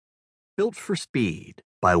Built for Speed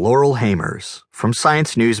by Laurel from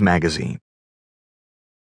Science News magazine.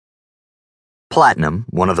 Platinum,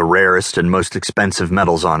 one of the rarest and most expensive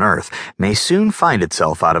metals on Earth, may soon find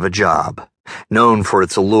itself out of a job. Known for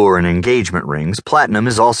its allure in engagement rings, platinum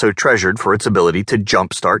is also treasured for its ability to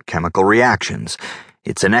jumpstart chemical reactions.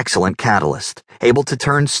 It's an excellent catalyst, able to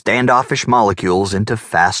turn standoffish molecules into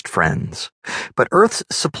fast friends. But Earth's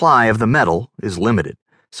supply of the metal is limited,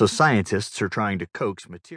 so scientists are trying to coax material